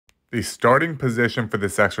The starting position for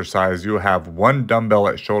this exercise, you'll have one dumbbell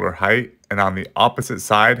at shoulder height, and on the opposite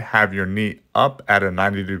side, have your knee up at a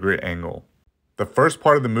 90-degree angle. The first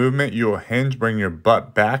part of the movement, you will hinge, bring your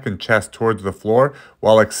butt back and chest towards the floor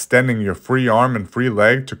while extending your free arm and free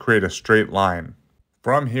leg to create a straight line.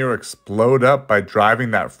 From here, explode up by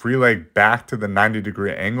driving that free leg back to the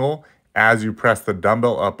 90-degree angle as you press the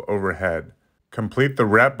dumbbell up overhead. Complete the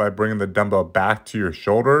rep by bringing the dumbbell back to your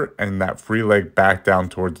shoulder and that free leg back down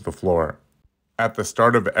towards the floor. At the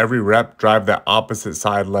start of every rep, drive that opposite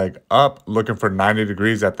side leg up, looking for 90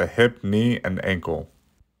 degrees at the hip, knee, and ankle.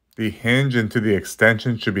 The hinge into the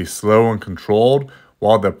extension should be slow and controlled,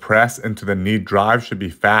 while the press into the knee drive should be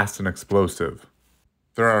fast and explosive.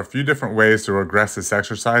 There are a few different ways to regress this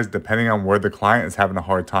exercise depending on where the client is having a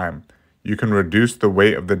hard time. You can reduce the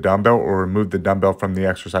weight of the dumbbell or remove the dumbbell from the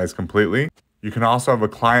exercise completely. You can also have a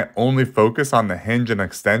client only focus on the hinge and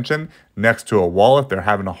extension next to a wall if they're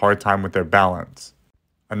having a hard time with their balance.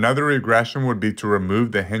 Another regression would be to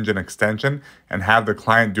remove the hinge and extension and have the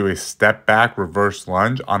client do a step back reverse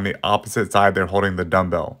lunge on the opposite side they're holding the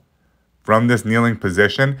dumbbell. From this kneeling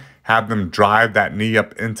position, have them drive that knee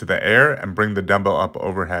up into the air and bring the dumbbell up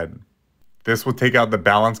overhead. This will take out the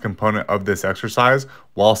balance component of this exercise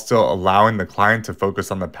while still allowing the client to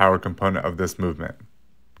focus on the power component of this movement.